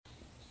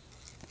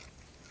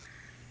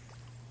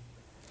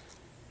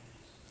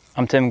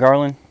I'm Tim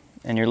Garland,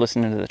 and you're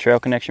listening to the Trail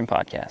Connection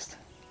Podcast.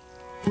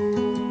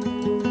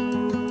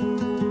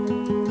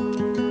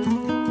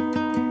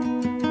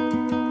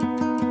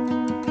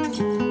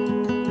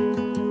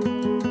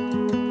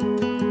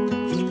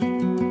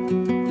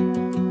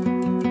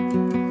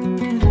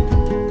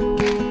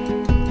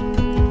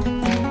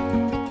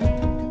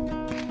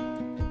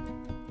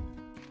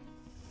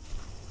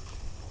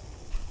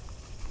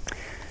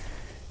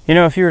 You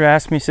know, if you were to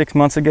ask me 6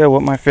 months ago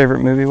what my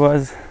favorite movie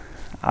was,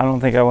 I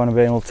don't think I would have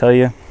been able to tell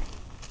you.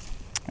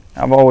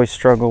 I've always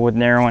struggled with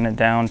narrowing it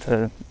down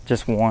to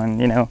just one.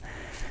 You know,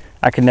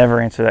 I could never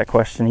answer that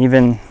question.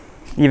 Even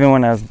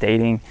when I was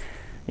dating,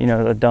 you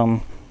know, the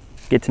dumb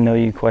get to know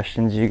you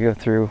questions you go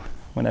through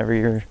whenever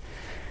you're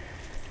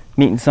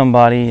meeting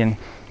somebody, and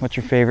what's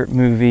your favorite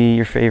movie,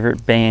 your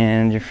favorite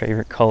band, your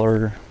favorite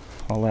color,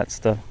 all that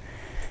stuff.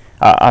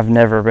 I've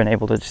never been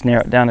able to just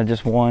narrow it down to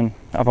just one.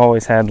 I've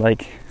always had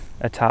like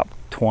a top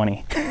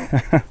 20.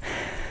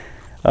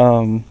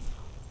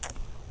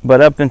 But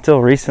up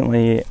until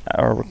recently,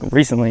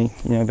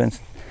 you know, I've been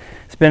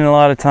spending a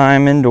lot of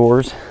time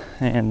indoors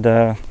and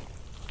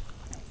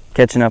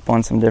catching up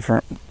on some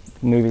different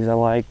movies I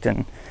liked.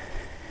 And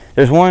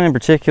there's one in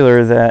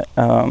particular that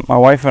my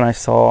wife and I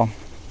saw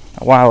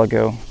a while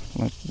ago,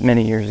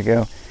 many years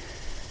ago,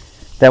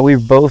 that we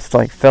both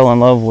like fell in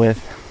love with.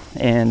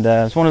 And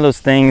it's one of those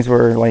things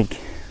where like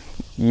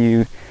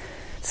you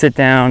sit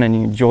down and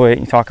you enjoy it,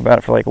 you talk about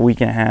it for like a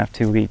week and a half,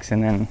 2 weeks,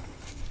 and then,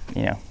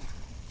 you know,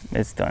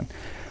 it's done.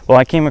 Well,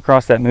 I came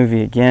across that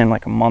movie again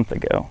like a month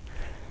ago,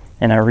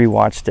 and I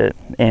rewatched it,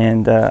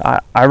 and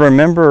I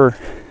remember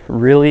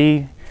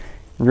really,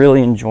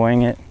 really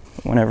enjoying it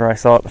whenever I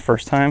saw it the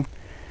first time,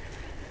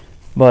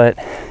 but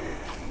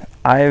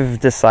I've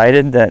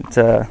decided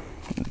that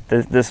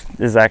this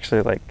is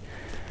actually like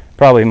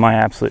probably my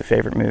absolute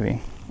favorite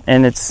movie,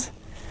 and it's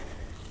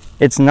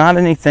not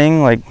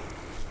anything like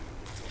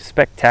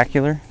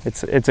spectacular.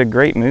 It's a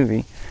great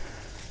movie,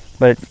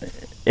 but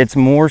it's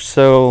more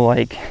so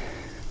like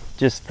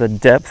just the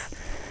depth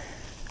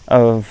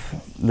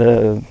of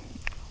the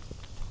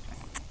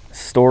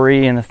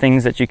story and the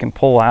things that you can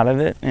pull out of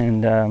it,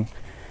 and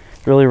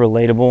really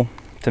relatable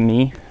to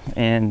me.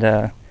 And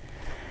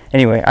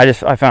anyway,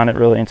 I found it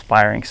really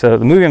inspiring. So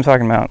the movie I'm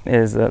talking about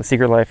is The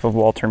Secret Life of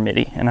Walter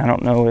Mitty, and I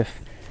don't know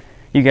if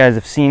you guys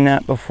have seen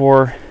that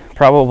before.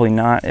 Probably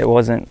not. It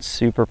wasn't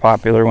super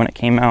popular when it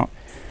came out.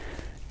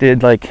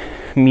 Did like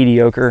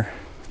mediocre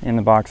in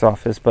the box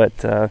office, but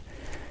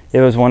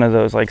it was one of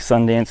those like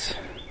Sundance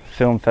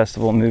Film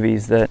Festival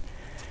movies that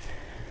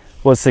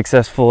was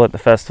successful at the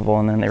festival,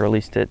 and then they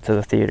released it to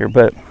the theater.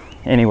 But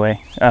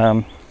anyway,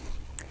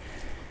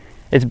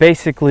 it's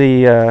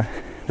basically the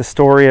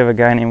story of a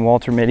guy named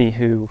Walter Mitty,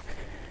 who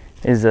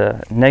is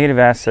a negative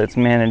assets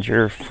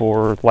manager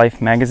for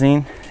Life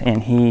magazine,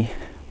 and he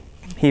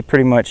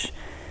pretty much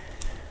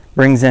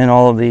brings in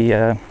all of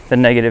the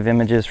negative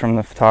images from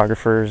the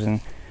photographers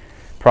and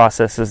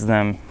processes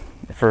them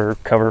for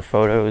cover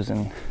photos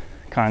and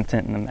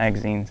content in the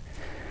magazines.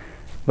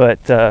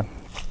 But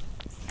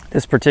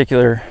this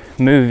particular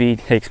movie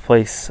takes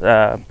place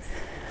right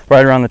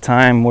around the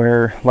time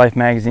where Life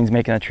magazine's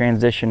making a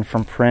transition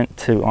from print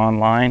to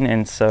online,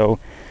 and so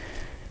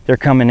they're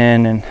coming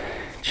in and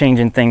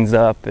changing things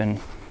up and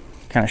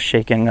kind of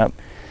shaking up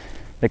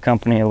the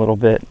company a little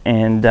bit.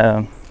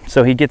 And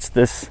so he gets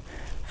this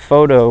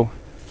photo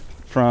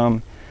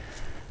from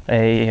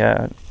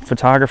a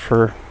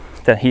photographer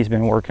that he's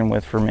been working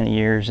with for many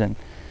years, and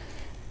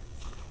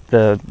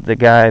the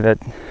guy that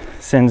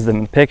sends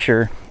them the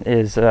picture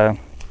is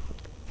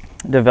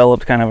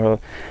developed kind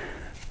of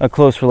a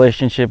close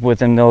relationship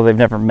with him, though they've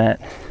never met.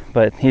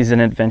 But he's an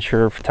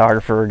adventurer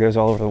photographer, goes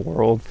all over the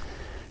world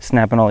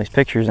snapping all these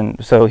pictures,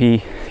 and so he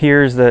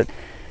hears that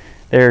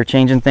they're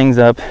changing things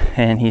up,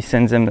 and he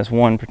sends him this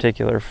one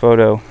particular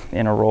photo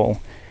in a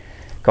roll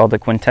called The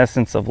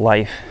Quintessence of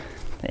Life,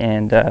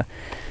 and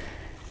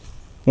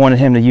wanted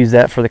him to use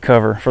that for the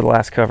cover, for the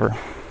last cover.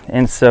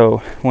 And so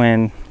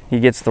when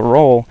he gets the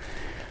roll,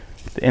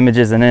 the image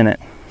isn't in it,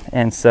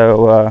 and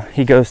so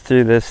he goes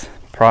through this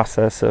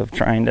process of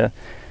trying to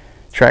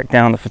track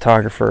down the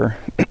photographer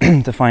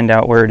to find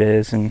out where it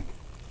is and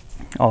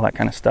all that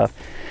kind of stuff.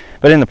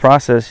 But in the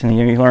process, you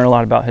learn a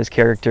lot about his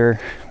character,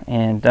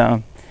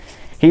 and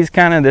he's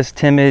kind of this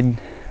timid,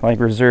 like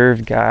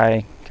reserved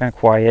guy, kind of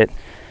quiet,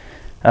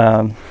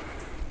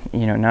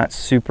 you know, not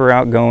super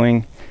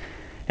outgoing.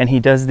 And he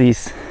does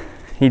these,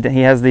 he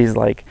has these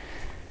like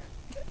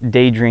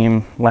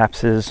daydream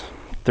lapses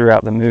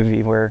throughout the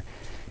movie where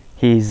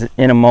he's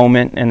in a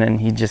moment and then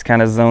he just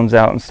kind of zones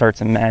out and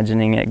starts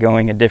imagining it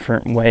going a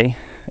different way,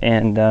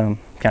 and kind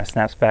of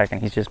snaps back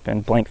and he's just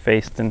been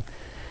blank-faced. And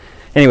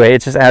anyway,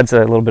 it just adds a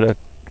little bit of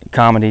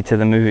comedy to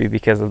the movie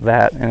because of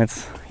that, and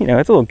it's, you know,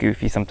 it's a little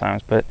goofy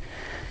sometimes. But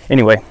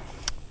anyway,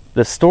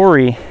 the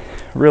story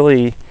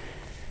really,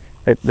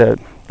 the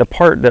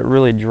part that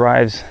really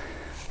drives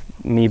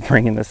me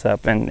bringing this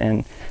up,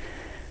 and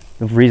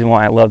the reason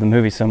why I love the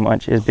movie so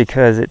much, is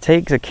because it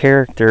takes a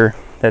character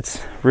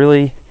that's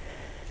really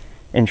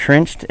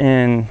entrenched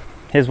in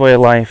his way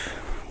of life,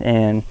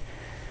 and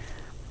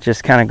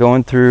just kind of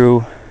going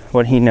through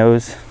what he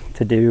knows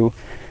to do,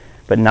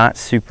 but not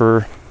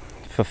super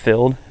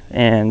fulfilled.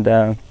 And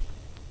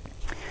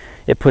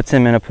it puts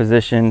him in a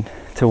position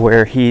to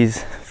where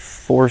he's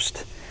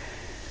forced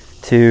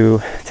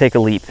to take a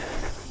leap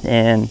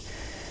and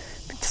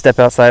step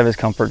outside of his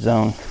comfort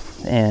zone.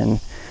 And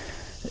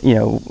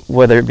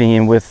whether it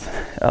being with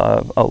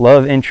a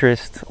love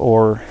interest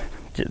or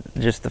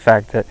just the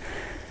fact that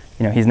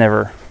he's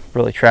never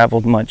really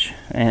traveled much,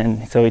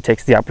 and so he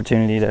takes the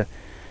opportunity to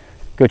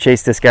go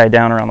chase this guy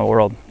down around the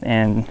world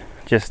and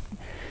just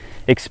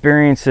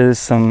experiences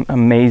some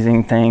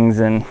amazing things,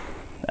 and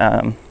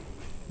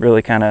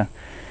really kind of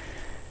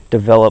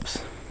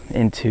develops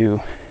into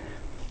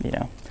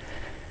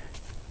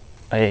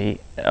a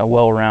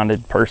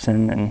well-rounded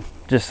person and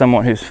just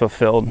someone who's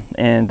fulfilled.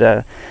 And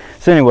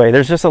so anyway,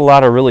 there's just a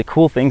lot of really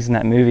cool things in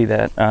that movie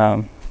that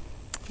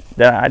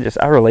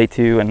I relate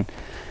to, and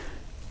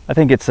I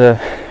think it's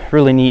a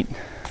really neat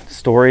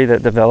story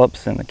that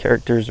develops, and the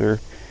characters are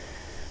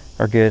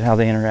good, how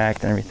they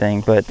interact and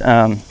everything. But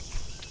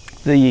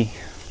the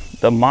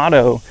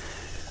motto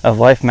of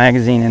Life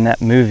magazine in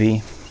that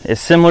movie is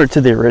similar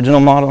to the original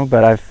motto,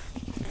 but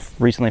I've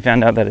recently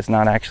found out that it's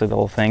not actually the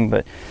whole thing.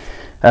 But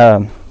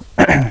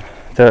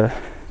the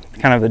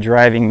kind of the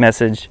driving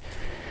message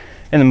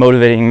and the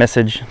motivating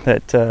message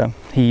that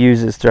he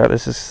uses throughout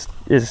this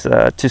is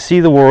to see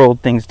the world,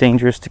 things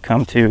dangerous to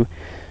come to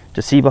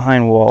see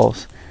behind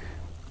walls,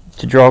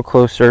 to draw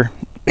closer,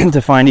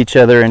 to find each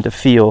other, and to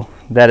feel.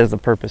 That is the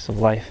purpose of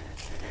life.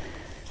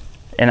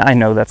 And I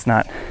know that's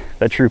not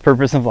the true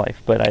purpose of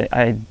life, but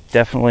I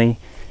definitely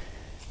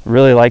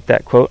really like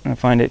that quote, and I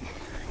find it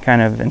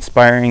kind of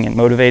inspiring and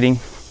motivating.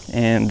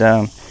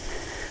 And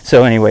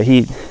so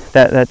anyway,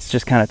 that's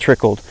just kind of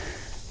trickled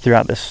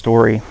throughout this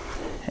story.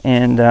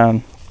 And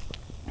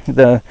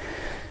the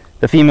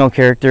female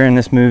character in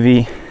this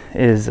movie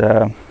is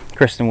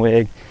Kristen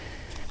Wiig,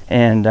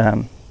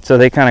 and so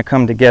they kind of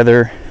come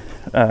together.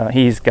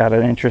 He's got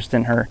an interest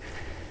in her,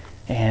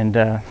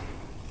 and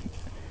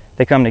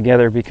they come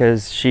together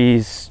because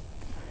she's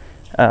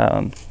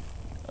I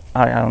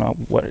don't know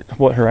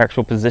what her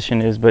actual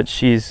position is, but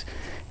she's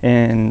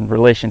in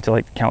relation to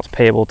like accounts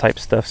payable type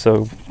stuff.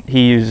 So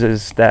he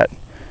uses that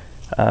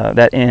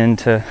end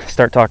to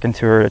start talking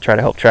to her to try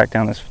to help track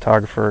down this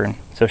photographer, and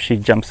so she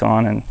jumps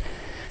on and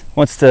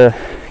wants to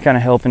kind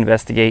of help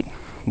investigate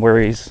where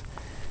he's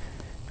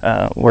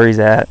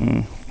at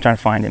and trying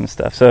to find him and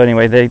stuff. So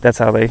anyway, that's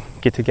how they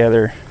get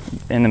together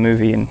in the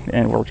movie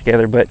and work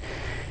together. But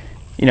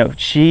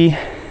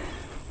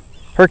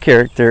her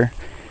character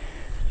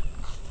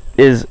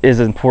is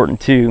important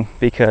too,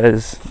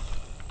 because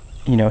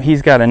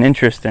he's got an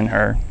interest in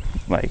her,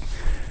 like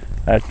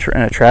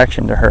an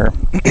attraction to her.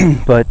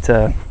 But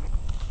the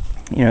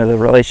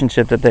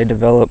relationship that they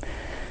develop,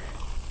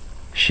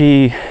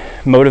 she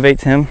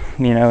motivates him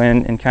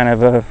in kind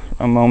of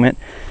a moment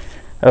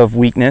of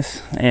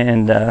weakness,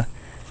 and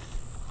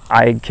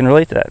I can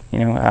relate to that.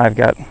 I've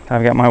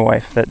got my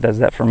wife that does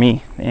that for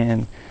me,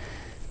 and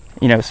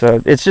so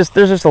there's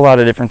just a lot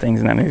of different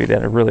things in that movie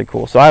that are really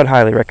cool. So I would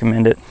highly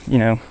recommend it.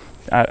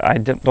 I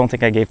don't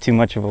think I gave too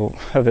much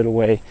of it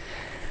away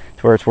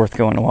to where it's worth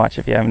going to watch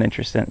if you have an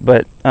interest in it.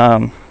 But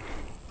the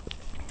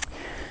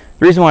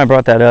reason why I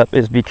brought that up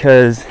is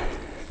because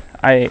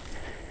I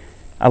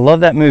love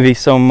that movie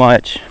so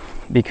much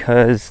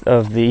because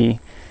of the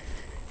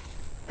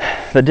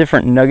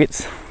different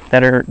nuggets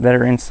that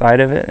are inside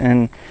of it,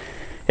 and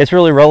it's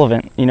really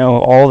relevant,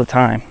 all the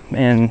time.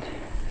 And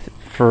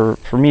for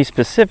me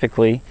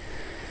specifically,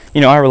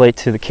 I relate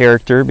to the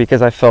character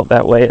because I felt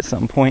that way at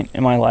some point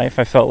in my life.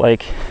 I felt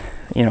like,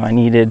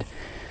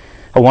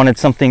 I wanted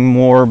something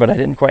more, but I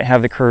didn't quite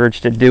have the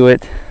courage to do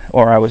it,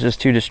 or I was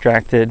just too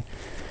distracted.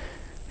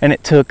 And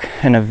it took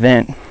an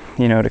event,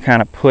 to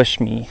kind of push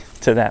me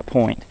to that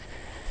point,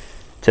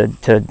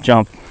 to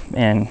jump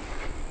and,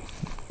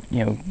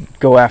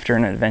 go after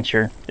an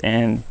adventure.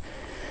 And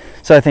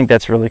so I think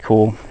that's really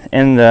cool.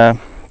 And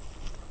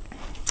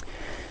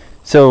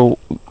so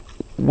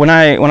when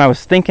I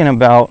was thinking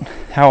about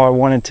how I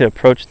wanted to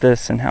approach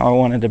this and how I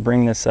wanted to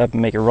bring this up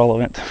and make it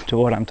relevant to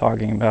what I'm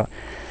talking about,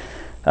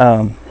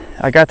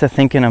 I got to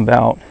thinking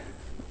about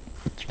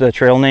the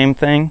trail name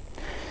thing.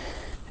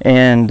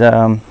 And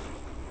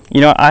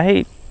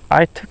I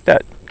took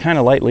that kind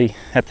of lightly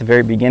at the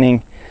very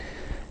beginning.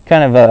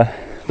 Kind of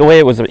the way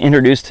it was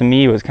introduced to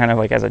me was kind of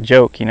like as a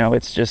joke.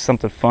 It's just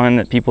something fun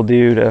that people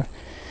do to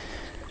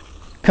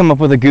come up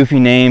with a goofy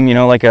name,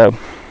 like a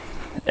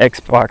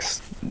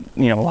Xbox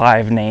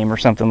Live name or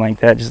something like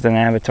that, just an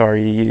avatar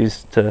you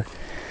use to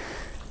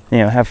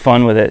have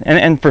fun with it.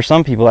 And for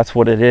some people that's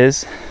what it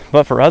is,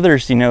 but for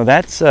others,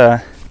 that's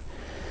a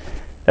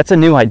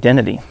new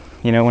identity.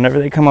 Whenever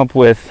they come up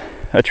with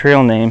a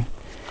trail name,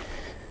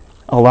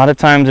 a lot of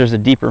times there's a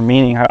deeper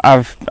meaning.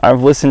 I've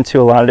listened to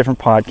a lot of different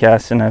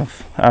podcasts, and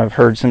I've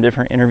heard some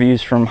different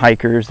interviews from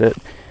hikers that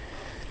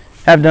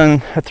have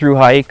done a through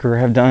hike or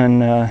have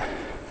done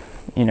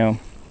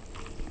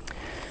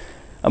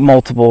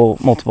multiple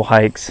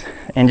hikes,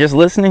 and just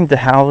listening to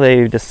how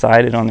they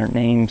decided on their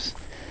names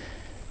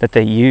that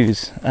they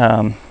use,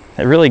 it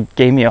really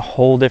gave me a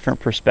whole different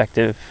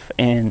perspective,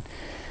 and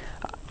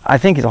I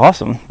think it's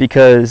awesome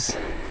because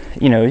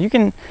you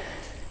can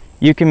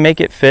make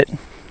it fit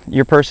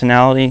your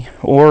personality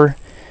or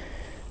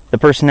the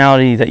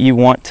personality that you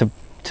want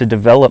to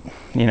develop.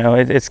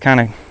 It's kind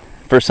of,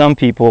 for some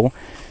people,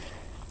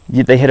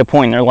 they hit a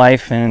point in their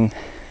life and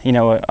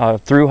a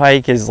through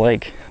hike is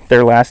like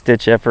their last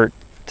ditch effort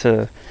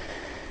to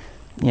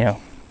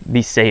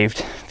be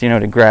saved,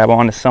 to grab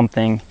onto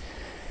something,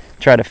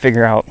 try to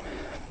figure out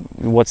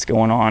what's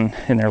going on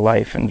in their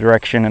life and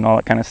direction and all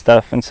that kind of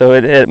stuff. And so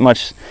it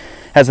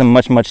has a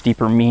much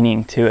deeper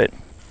meaning to it.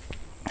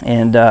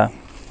 And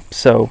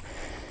so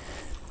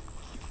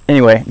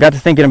anyway, got to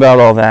thinking about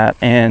all that,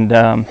 and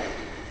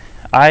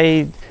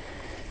I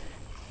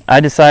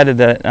decided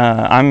that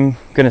I'm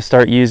going to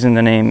start using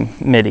the name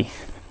Mitty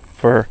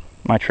for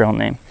my trail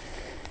name.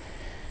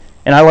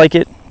 And I like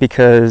it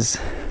because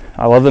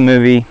I love the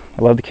movie,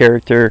 I love the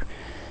character.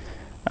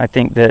 I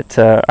think that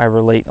I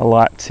relate a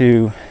lot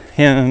to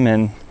him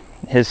and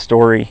his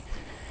story,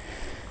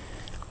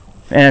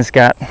 and it's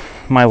got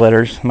my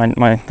letters,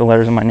 the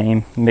letters of my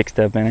name mixed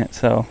up in it.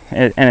 So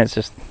and it's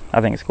just,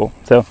 I think it's cool.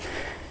 So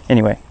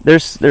anyway,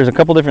 there's a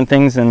couple different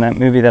things in that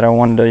movie that I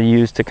wanted to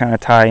use to kind of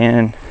tie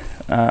in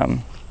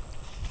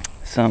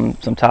some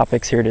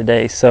topics here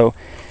today. So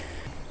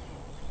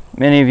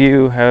many of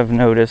you have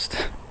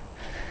noticed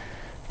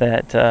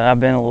that I've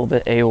been a little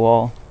bit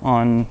AWOL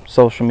on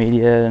social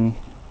media and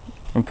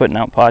from putting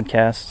out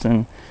podcasts,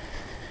 and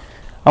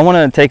I want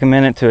to take a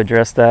minute to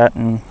address that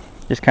and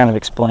just kind of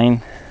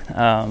explain.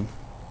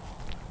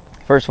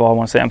 First of all, I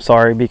want to say I'm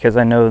sorry because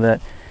I know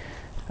that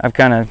I've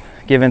kind of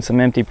given some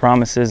empty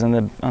promises on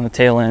the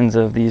tail ends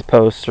of these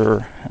posts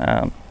or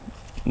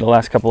the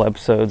last couple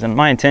episodes, and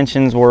my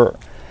intentions were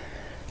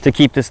to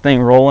keep this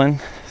thing rolling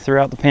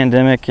throughout the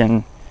pandemic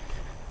and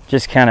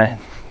just kind of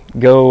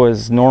go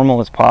as normal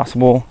as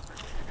possible,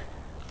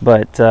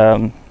 but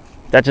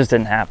that just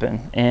didn't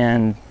happen.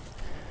 And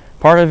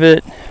part of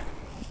it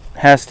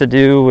has to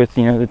do with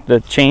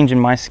the change in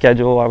my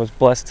schedule. I was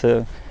blessed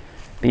to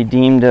be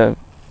deemed an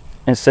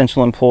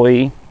essential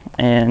employee,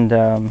 and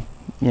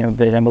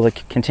been able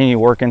to continue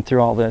working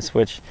through all this,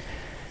 which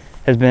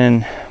has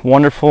been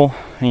wonderful.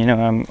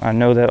 I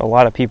know that a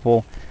lot of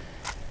people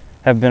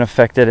have been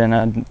affected in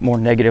a more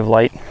negative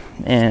light,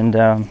 and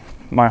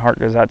my heart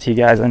goes out to you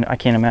guys. And I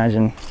can't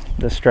imagine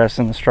the stress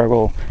and the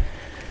struggle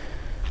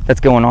that's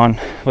going on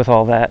with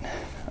all that.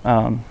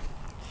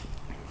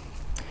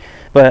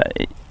 But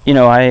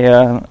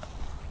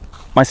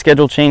my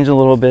schedule changed a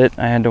little bit.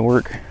 I had to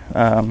work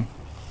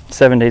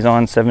 7 days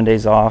on, 7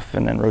 days off,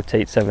 and then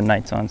rotate 7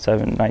 nights on,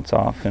 7 nights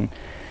off. And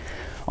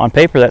on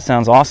paper that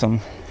sounds awesome,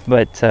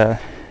 but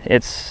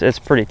it's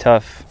pretty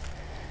tough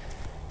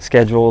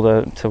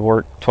schedule to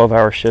work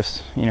 12-hour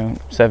shifts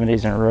 7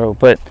 days in a row.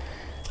 But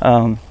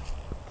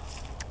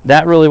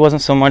that really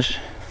wasn't so much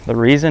the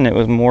reason. It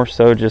was more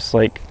so just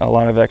like a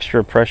lot of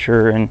extra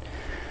pressure and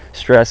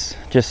stress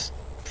just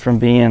from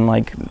being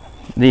like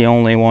the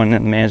only one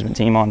in the management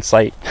team on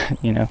site.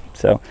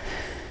 So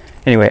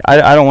anyway,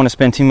 I don't want to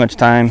spend too much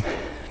time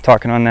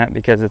talking on that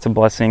because it's a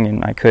blessing,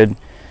 and I could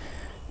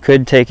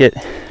take it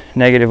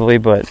negatively,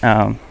 but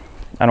I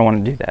don't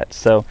want to do that.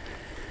 So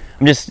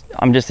I'm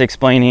just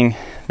explaining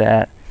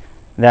that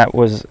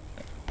was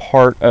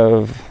part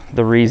of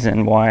the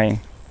reason why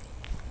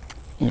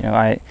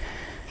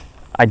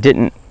I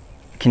didn't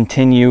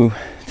continue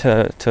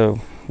to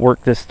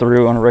work this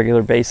through on a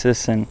regular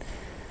basis. And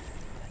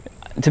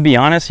to be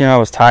honest, I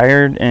was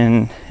tired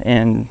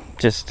and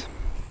just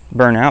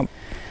burnt out.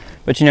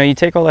 But you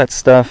take all that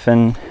stuff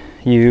and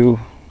you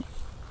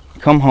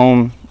come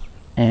home,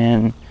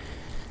 and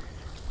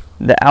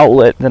the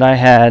outlet that I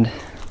had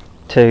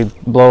to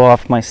blow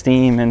off my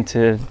steam and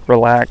to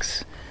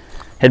relax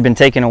had been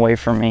taken away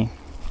from me.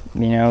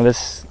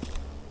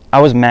 I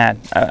was mad.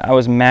 I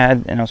was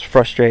mad and I was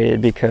frustrated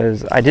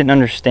because I didn't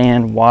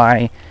understand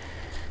why,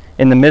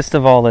 in the midst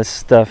of all this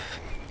stuff,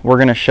 we're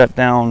going to shut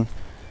down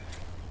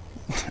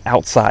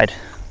outside.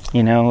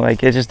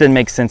 It just didn't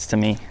make sense to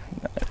me.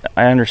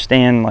 I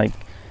understand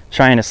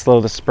trying to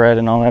slow the spread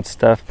and all that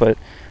stuff, but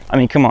I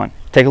mean, come on,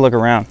 take a look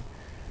around.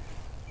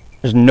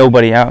 There's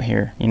nobody out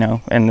here,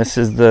 and this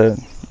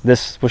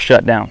was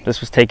shut down. This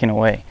was taken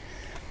away.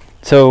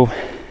 So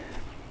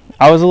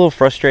I was a little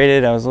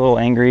frustrated. I was a little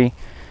angry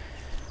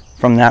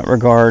from that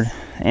regard,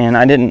 and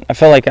I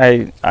felt like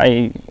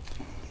I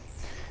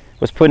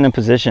was put in a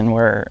position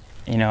where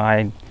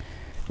I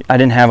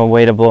didn't have a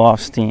way to blow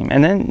off steam.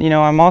 And then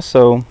I'm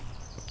also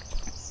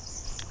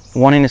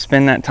wanting to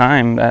spend that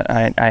time that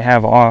I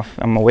have off.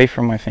 I'm away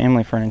from my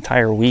family for an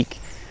entire week.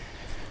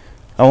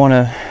 I want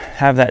to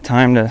have that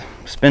time to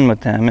spend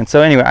with them. And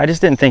so anyway, I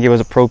just didn't think it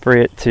was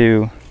appropriate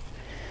to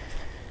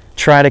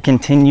try to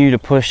continue to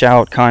push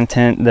out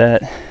content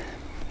that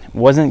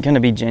wasn't going to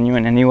be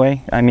genuine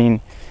anyway. I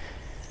mean,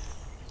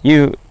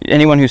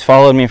 anyone who's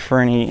followed me for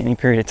any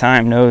period of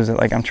time knows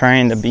that I'm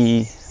trying to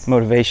be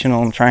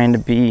motivational. I'm trying to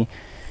be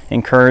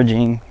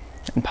encouraging.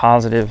 and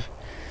positive.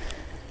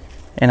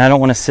 And I don't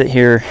want to sit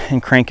here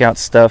and crank out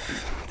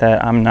stuff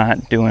that I'm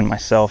not doing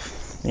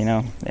myself,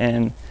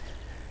 and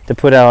to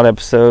put out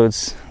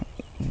episodes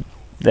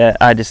that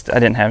I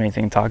didn't have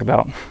anything to talk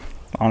about,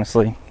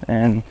 honestly.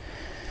 And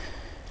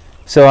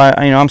so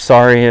I'm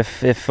sorry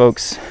if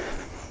folks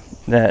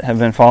that have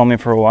been following me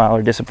for a while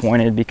are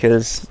disappointed,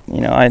 because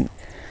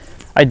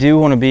I do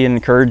want to be an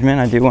encouragement.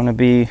 I do want to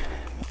be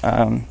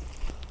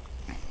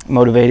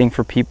motivating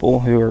for people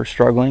who are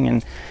struggling,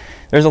 and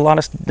there's a lot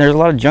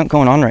of junk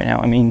going on right now.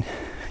 I mean,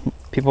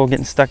 people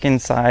getting stuck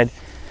inside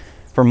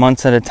for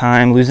months at a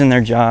time, losing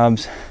their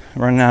jobs,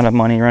 running out of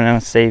money, running out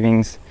of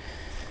savings.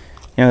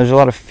 There's a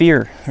lot of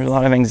fear, there's a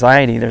lot of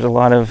anxiety, there's a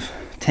lot of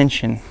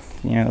tension.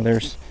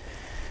 There's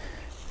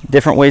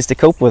different ways to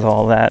cope with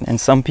all that, and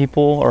some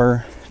people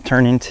are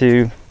turning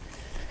to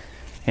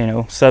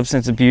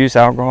substance abuse,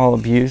 alcohol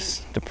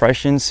abuse,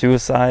 depression,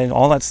 suicide.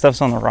 All that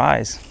stuff's on the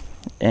rise,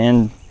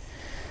 and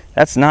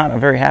that's not a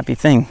very happy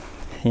thing,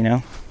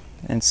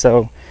 and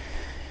so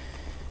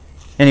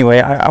anyway,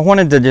 I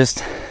wanted to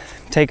just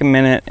take a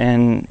minute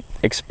and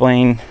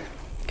explain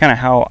kind of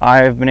how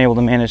I've been able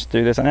to manage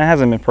through this. And it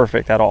hasn't been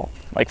perfect at all,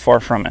 like far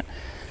from it.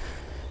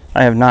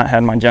 I have not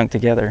had my junk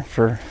together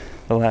for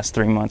the last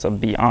 3 months. I'll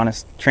be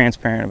honest,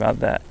 transparent about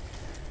that.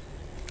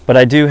 But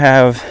I do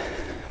have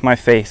my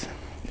faith,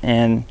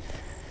 and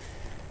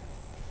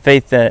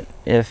faith that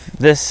if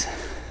this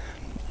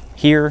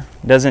here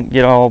doesn't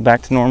get all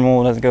back to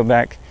normal, doesn't go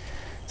back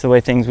to the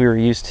way things we were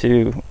used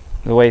to,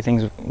 the way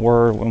things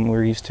were when we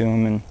were used to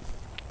them, and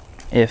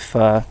if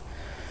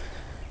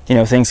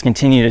things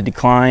continue to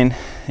decline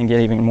and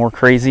get even more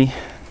crazy,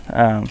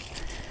 I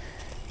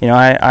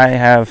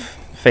have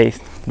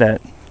faith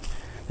that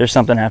there's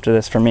something after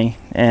this for me,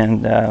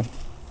 and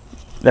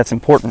that's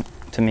important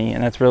to me,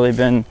 and that's really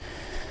been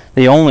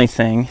the only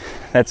thing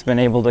that's been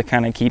able to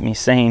kind of keep me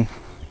sane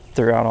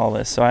throughout all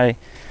this. So I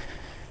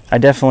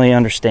definitely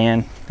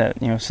understand that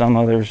some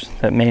others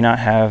that may not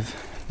have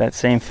that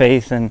same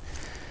faith and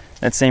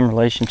that same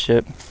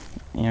relationship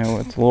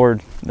with the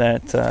Lord,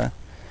 that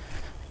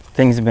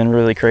things have been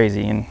really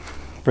crazy and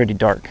pretty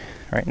dark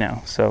right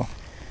now. So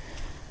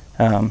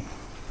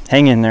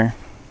hang in there,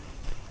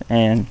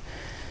 and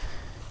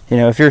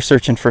if you're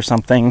searching for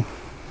something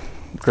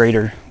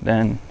greater,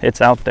 then it's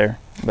out there,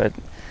 but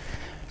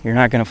you're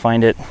not going to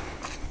find it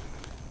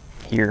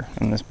here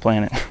on this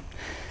planet.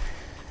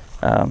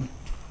 But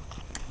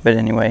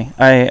anyway,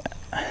 I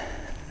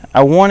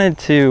wanted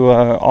to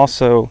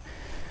also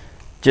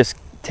just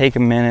take a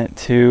minute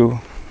to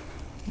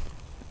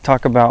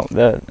talk about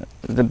the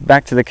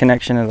back to the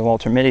connection of the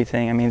Walter Mitty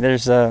thing. I mean,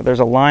 there's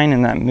a line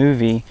in that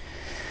movie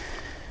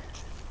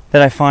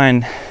that I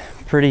find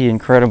pretty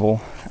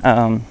incredible.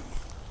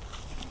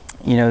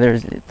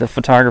 There's the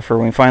photographer,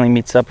 when he finally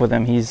meets up with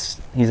him, he's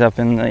up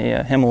in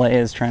the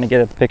Himalayas trying to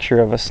get a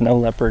picture of a snow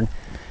leopard,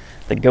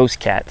 the ghost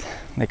cat,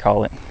 they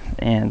call it.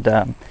 And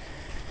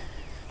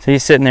so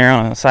he's sitting there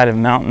on the side of a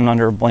mountain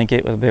under a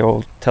blanket with a big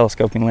old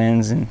telescoping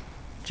lens and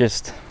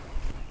just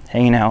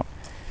hanging out.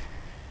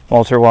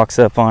 Walter walks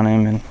up on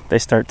him and they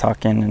start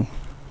talking,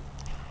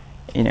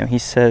 and he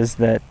says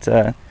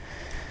that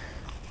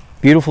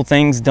beautiful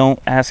things don't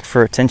ask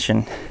for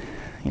attention.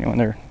 When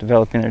they're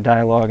developing their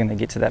dialogue and they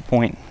get to that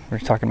point, we're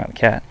talking about the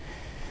cat.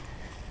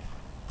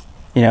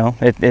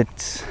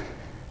 It's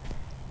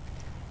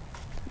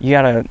you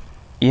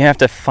have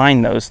to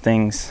find those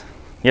things.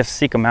 You have to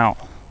seek them out.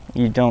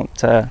 You don't.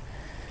 They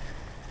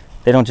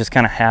don't just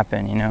kind of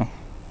happen,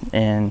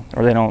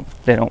 or they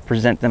don't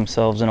present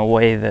themselves in a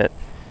way that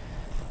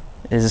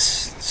is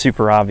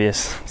super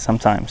obvious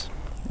sometimes.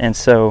 And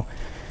so,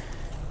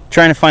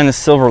 trying to find the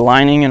silver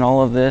lining in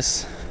all of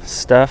this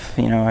stuff.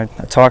 I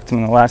talked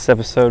in the last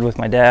episode with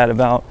my dad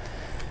about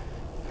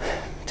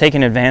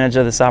taking advantage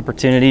of this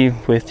opportunity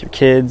with your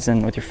kids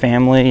and with your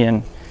family,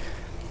 and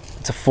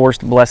it's a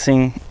forced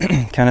blessing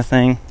kind of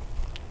thing.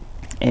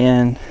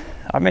 And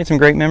I've made some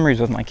great memories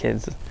with my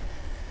kids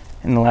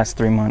in the last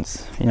 3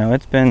 months.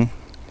 It's been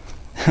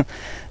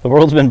the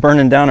world's been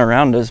burning down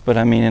around us, but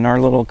I mean, in our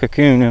little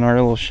cocoon, in our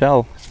little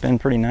shell, it's been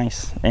pretty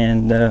nice,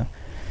 and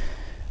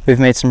we've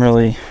made some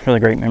really, really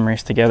great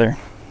memories together,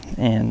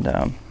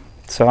 and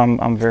so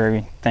I'm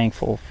very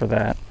thankful for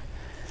that.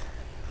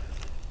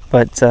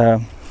 But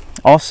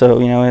also,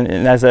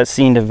 as that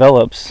scene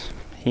develops,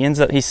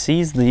 he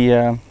sees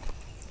the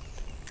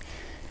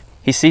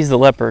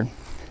leopard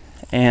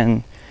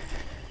and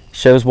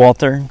shows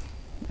Walter,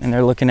 and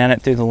they're looking at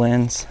it through the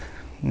lens,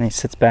 and he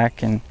sits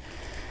back, and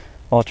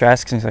Walter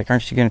asks him, he's like,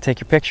 "Aren't you going to take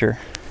your picture?"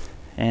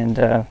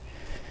 And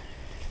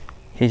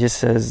he just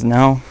says,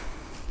 "No."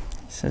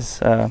 He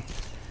says,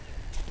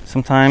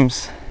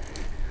 "Sometimes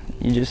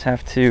you just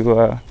have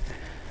to,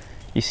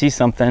 you see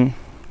something,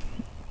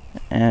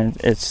 and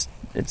it's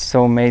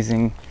so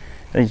amazing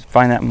that you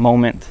find that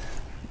moment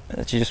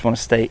that you just want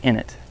to stay in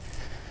it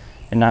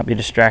and not be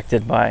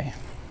distracted by,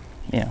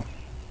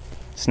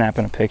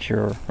 snapping a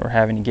picture or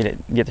having to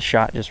get the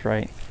shot just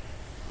right."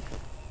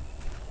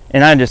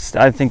 And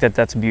I think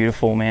that's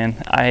beautiful,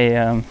 man.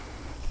 I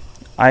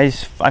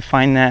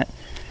find that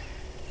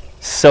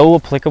so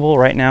applicable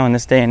right now in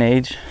this day and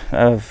age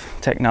of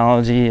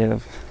technology,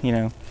 of,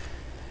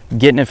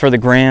 getting it for the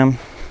gram,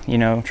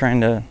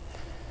 trying to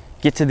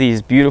get to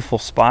these beautiful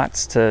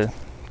spots to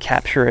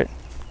capture it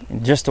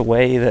in just a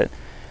way that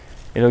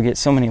it'll get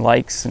so many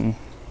likes and,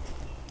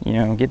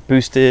 get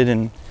boosted,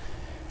 and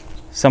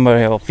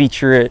somebody will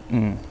feature it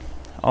and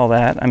all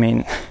that. I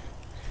mean,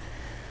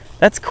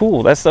 that's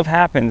cool. That stuff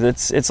happens.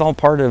 It's all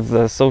part of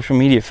the social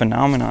media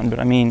phenomenon. But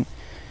I mean,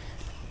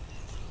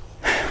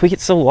 we get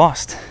so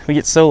lost. We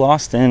get so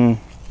lost in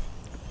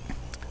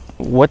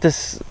what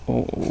this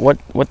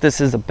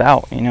is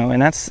about,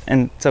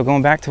 and so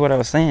going back to what I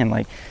was saying,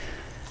 like,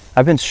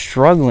 I've been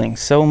struggling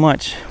so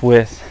much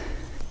with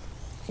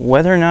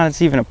whether or not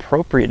it's even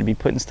appropriate to be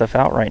putting stuff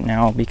out right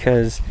now,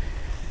 because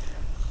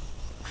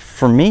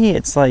for me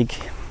it's like,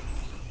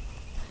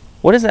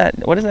 what is that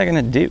going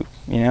to do?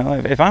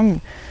 If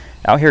I'm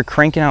out here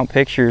cranking out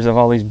pictures of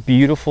all these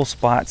beautiful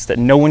spots that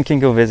no one can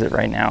go visit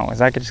right now, is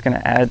that just going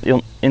to add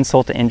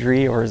insult to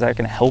injury, or is that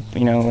going to help?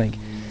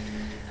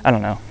 I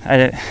don't know.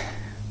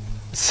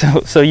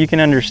 So you can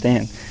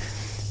understand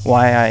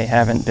why I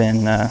haven't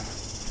been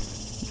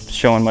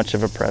showing much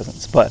of a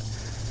presence. But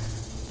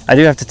I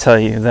do have to tell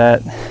you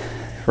that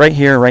right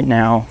here, right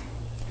now,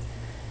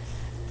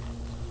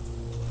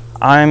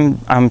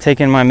 I'm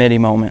taking my MIDI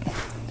moment,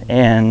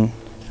 and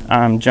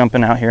I'm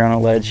jumping out here on a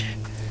ledge,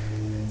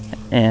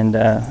 and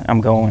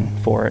I'm going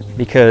for it,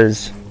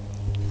 because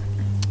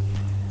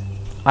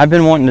I've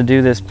been wanting to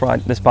do this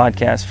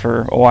podcast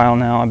for a while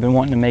now. I've been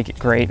wanting to make it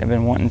great. I've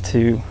been wanting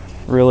to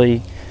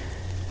really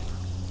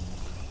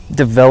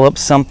develop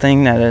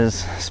something that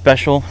is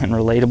special and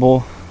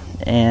relatable,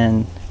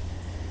 and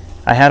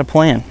I had a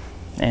plan,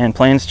 and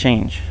plans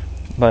change,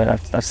 but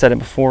I've said it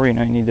before, you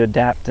need to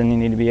adapt, and you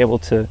need to be able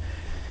to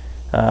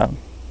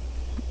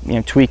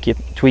tweak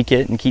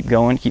it and keep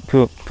going, keep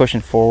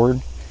pushing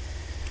forward.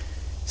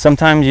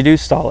 Sometimes you do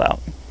stall out,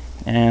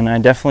 and I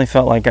definitely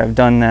felt like I've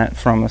done that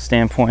from a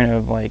standpoint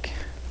of like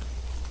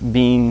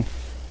being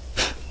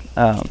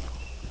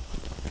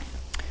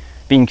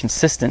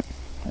consistent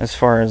as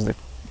far as the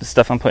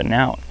stuff I'm putting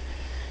out.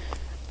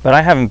 But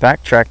I haven't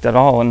backtracked at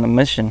all in the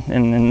mission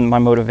and in my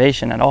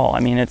motivation at all. I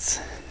mean,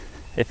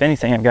 if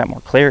anything, I've got more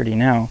clarity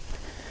now.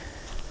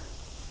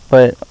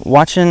 But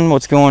watching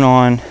what's going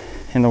on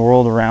in the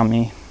world around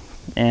me,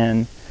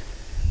 and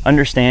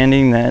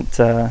understanding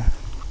that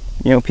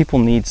people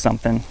need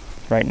something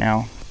right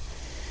now.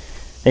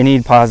 They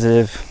need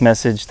positive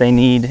message. They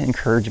need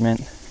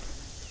encouragement.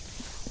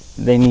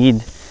 They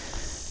need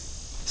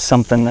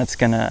something that's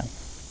gonna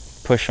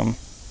push them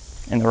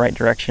in the right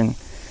direction.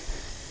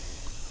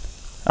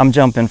 I'm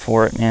jumping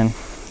for it, man.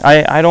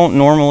 I don't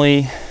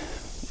normally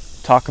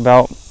talk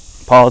about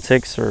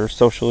politics or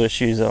social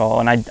issues at all,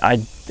 and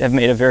I have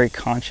made a very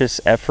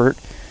conscious effort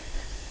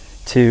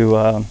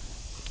to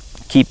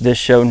keep this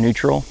show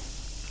neutral.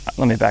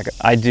 Let me back up.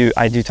 I do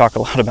talk a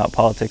lot about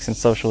politics and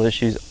social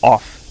issues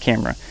off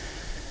camera,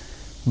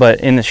 but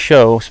in the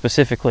show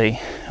specifically,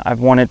 I've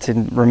wanted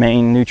to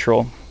remain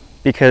neutral,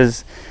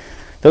 because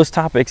those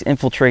topics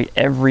infiltrate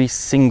every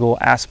single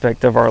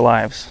aspect of our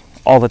lives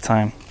all the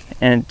time,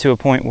 and to a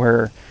point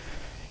where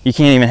you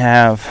can't even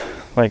have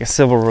like a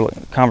civil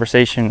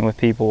conversation with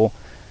people,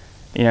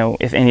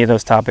 if any of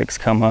those topics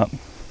come up.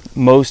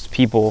 Most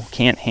people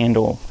can't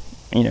handle,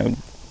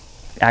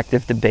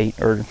 active debate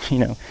or,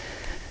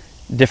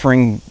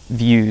 differing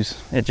views.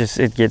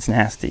 It gets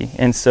nasty.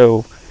 And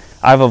so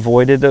I've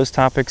avoided those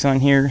topics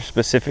on here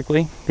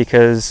specifically,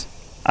 because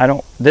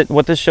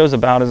what this show's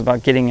about is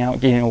about getting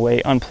out, getting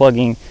away,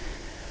 unplugging,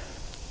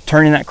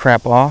 turning that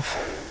crap off,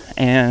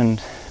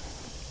 and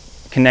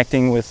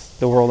connecting with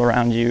the world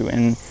around you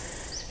and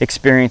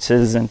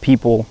experiences and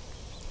people,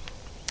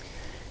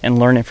 and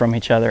learning from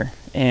each other.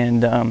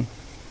 And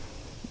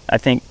I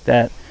think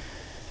that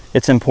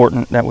it's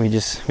important that we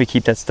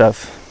keep that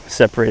stuff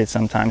separated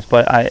sometimes.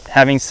 But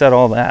having said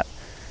all that,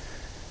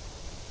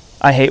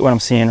 I hate what I'm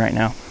seeing right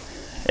now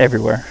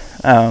everywhere.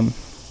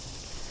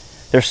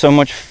 There's so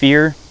much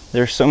fear,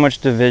 there's so much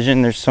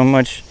division, there's so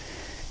much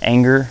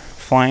anger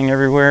flying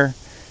everywhere,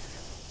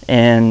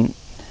 and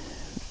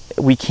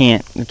we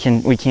can't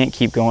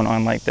keep going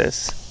on like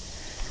this.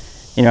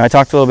 I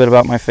talked a little bit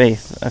about my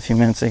faith a few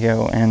minutes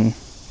ago, and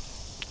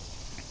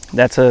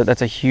that's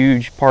a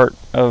huge part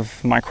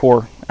of my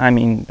core. I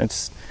mean,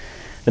 it's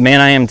the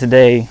man I am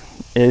today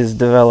is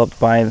developed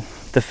by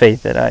the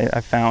faith that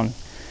I found,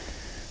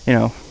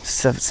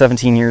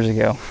 17 years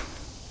ago,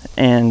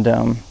 and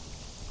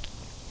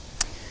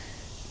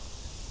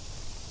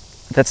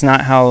that's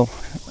not how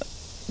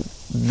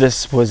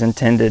this was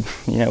intended.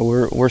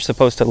 We're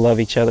supposed to love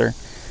each other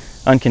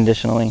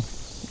unconditionally,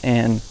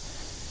 and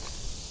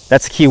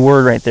that's a key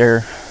word right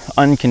there,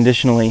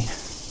 unconditionally.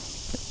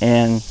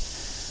 And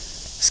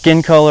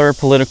skin color,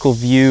 political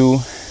view,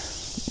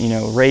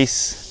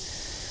 race,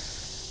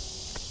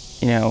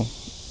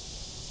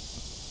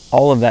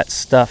 all of that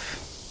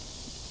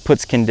stuff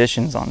puts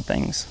conditions on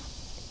things.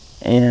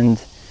 And,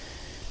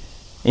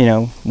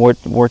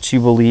 what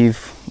you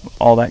believe,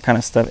 all that kind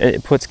of stuff,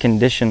 it puts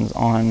conditions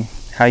on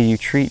how you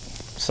treat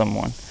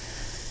someone.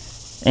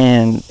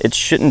 And it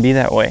shouldn't be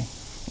that way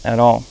at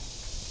all,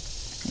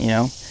 you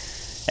know?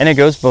 And it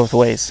goes both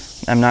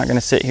ways. I'm not going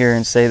to sit here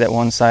and say that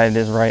one side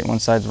is right, one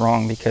side's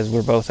wrong, because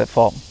we're both at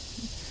fault.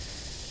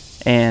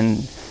 And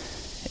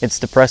it's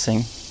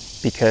depressing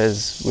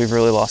because we've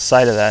really lost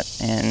sight of that,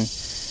 and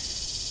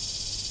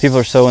people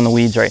are so in the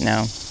weeds right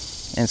now.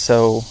 And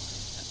so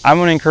I'm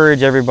going to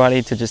encourage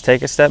everybody to just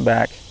take a step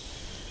back,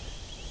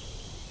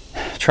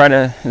 try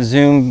to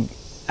zoom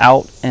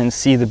out and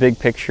see the big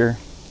picture,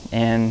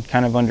 and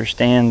kind of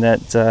understand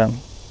that,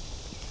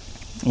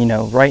 you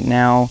know, right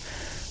now,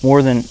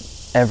 more than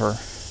ever,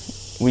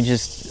 we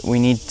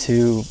need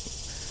to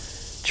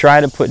try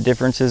to put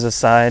differences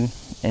aside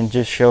and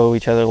just show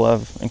each other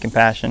love and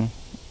compassion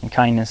and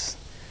kindness.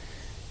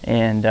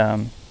 And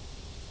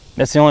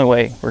that's the only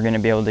way we're going to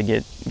be able to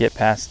get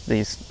past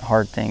these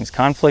hard things.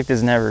 Conflict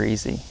is never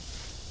easy.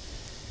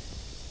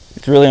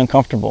 It's really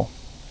uncomfortable,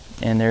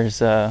 and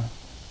there's a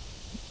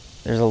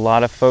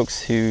lot of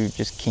folks who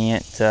just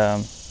can't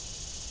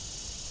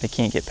they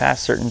can't get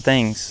past certain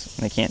things,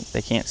 and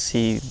they can't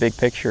see the big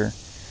picture.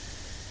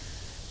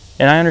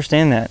 And I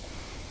understand that,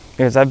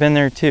 because I've been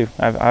there too.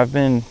 I've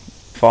been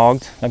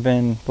fogged, I've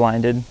been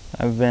blinded,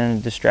 I've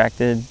been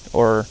distracted,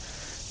 or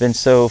been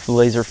so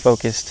laser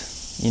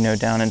focused, you know,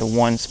 down into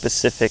one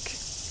specific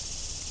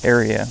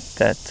area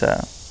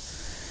that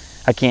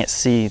I can't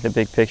see the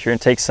big picture.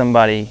 It takes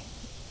somebody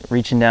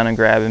reaching down and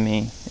grabbing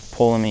me,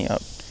 pulling me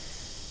up,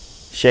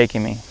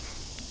 shaking me,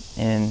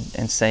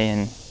 and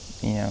saying,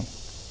 you know,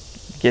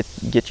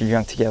 get your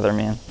junk together,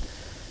 man.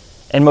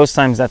 And most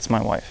times that's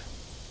my wife.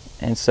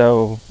 And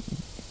so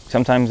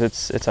sometimes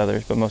it's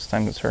others, but most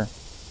times it's her.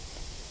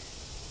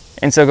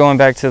 And so going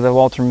back to the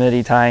Walter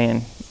Mitty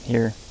tie-in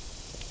here,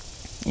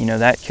 you know,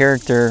 that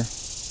character,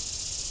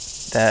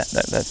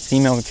 that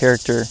female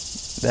character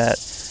that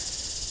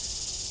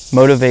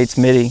motivates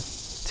Mitty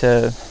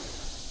to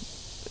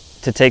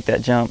take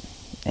that jump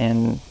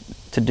and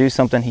to do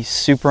something he's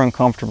super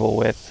uncomfortable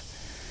with,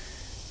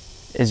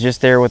 is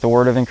just there with a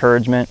word of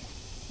encouragement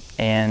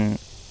and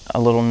a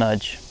little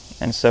nudge.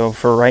 And so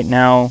for right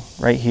now,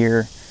 right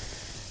here,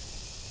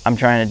 I'm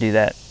trying to do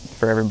that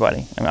for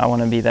everybody. I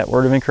want to be that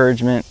word of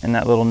encouragement and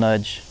that little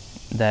nudge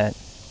that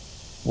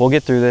we'll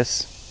get through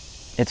this.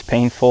 It's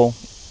painful.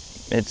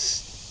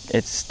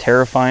 It's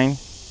terrifying.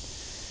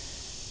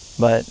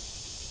 But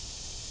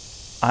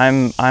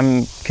I'm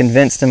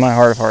convinced in my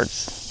heart of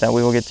hearts that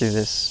we will get through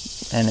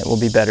this, and it will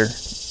be better,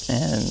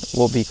 and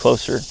we'll be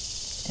closer,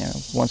 you know,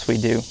 once we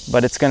do.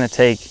 But it's going to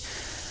take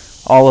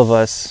all of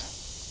us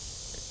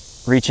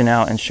reaching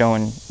out and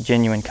showing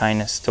genuine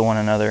kindness to one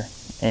another,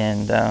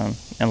 and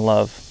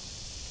love.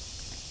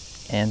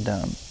 And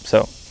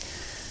so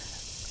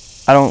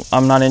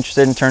I'm not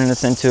interested in turning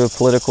this into a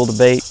political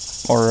debate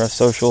or a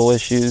social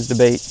issues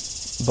debate,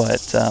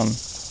 but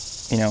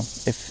you know,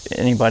 if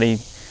anybody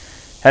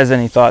has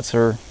any thoughts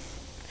or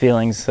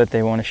feelings that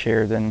they want to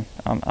share, then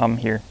I'm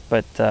here.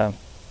 But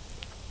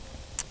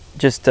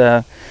just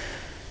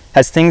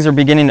as things are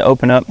beginning to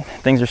open up,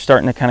 things are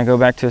starting to kind of go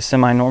back to a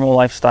semi-normal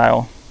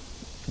lifestyle,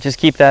 just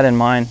keep that in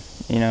mind.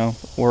 You know,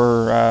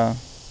 we're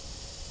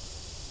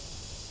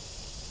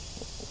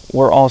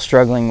all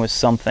struggling with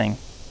something,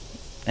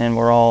 and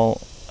we're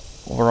all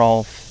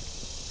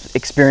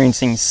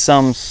experiencing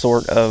some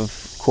sort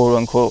of quote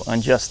unquote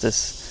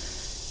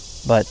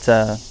injustice. But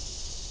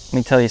let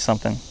me tell you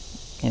something,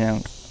 you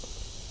know,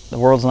 the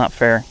world's not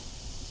fair.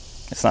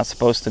 It's not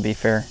supposed to be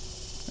fair.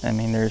 I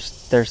mean,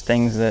 there's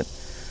things that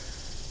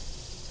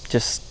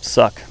just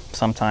suck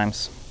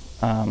sometimes.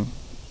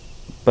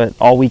 But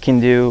all we can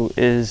do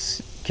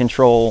is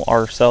control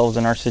ourselves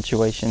and our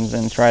situations,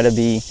 and try to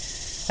be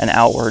an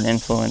outward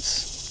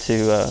influence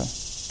to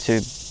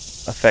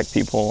affect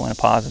people in a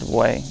positive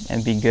way,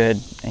 and be good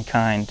and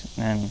kind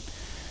and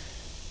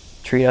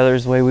treat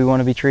others the way we want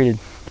to be treated,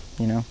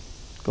 you know,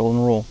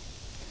 golden rule.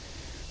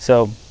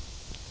 So,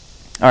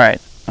 all right,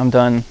 I'm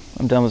done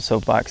with the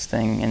soapbox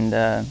thing. And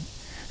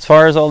as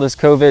far as all this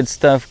COVID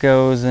stuff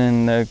goes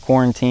and the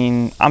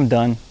quarantine, I'm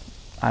done.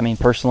 I mean,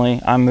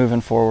 personally, I'm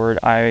moving forward.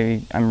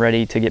 I'm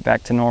ready to get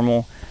back to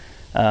normal.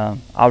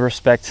 I'll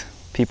respect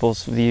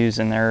people's views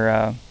and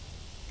their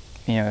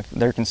you know,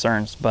 their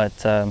concerns,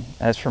 but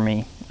as for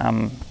me,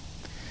 I'm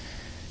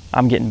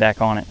getting back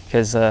on it,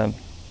 because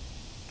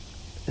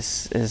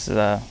this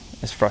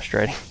is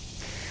frustrating.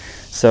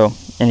 So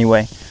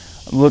anyway,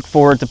 look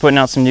forward to putting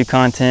out some new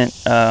content.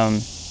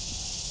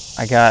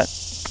 I got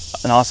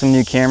an awesome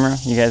new camera.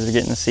 You guys are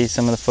getting to see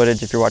some of the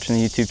footage if you're watching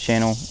the YouTube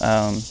channel,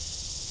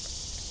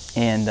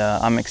 and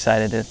I'm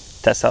excited to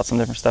test out some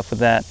different stuff with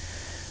that.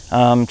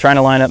 Trying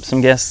to line up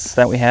some guests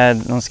that we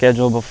had on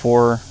schedule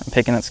before. I'm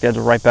picking that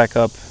schedule right back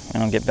up,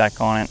 and I'll get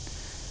back on it.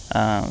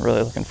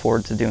 Really looking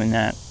forward to doing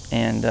that,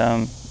 and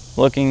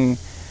looking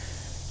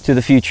to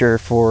the future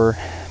for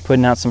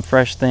putting out some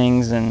fresh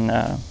things, and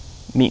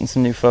meeting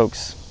some new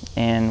folks,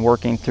 and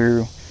working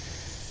through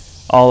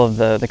all of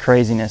the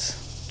craziness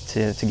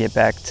to get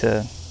back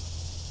to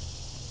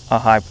a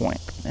high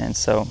point. And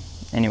so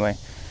anyway,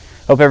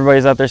 hope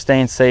everybody's out there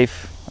staying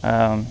safe.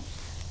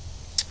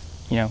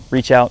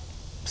 reach out,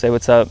 say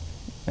what's up,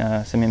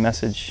 send me a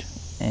message,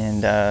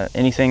 and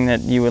anything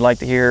that you would like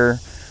to hear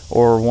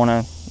or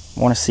want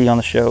to see on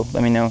the show,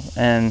 let me know.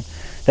 And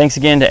thanks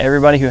again to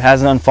everybody who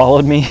hasn't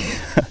unfollowed me.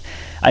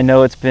 I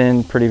know it's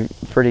been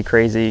pretty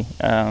crazy.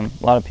 A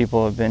lot of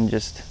people have been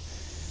just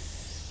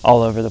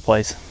all over the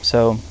place.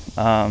 So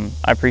I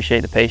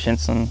appreciate the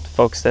patience and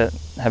folks that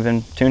have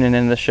been tuning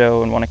into the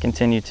show and want to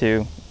continue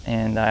to.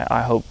 And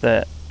I hope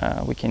that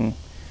we can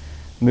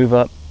move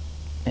up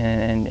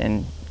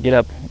and get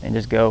up and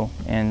just go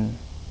and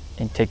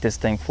take this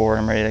thing forward.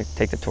 I'm ready to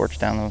take the torch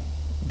down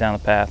the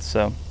path.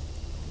 So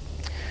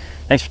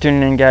thanks for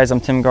tuning in, guys. I'm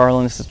Tim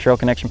Garland. This is Trail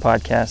Connection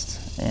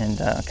Podcast, and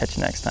I'll catch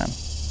you next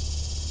time.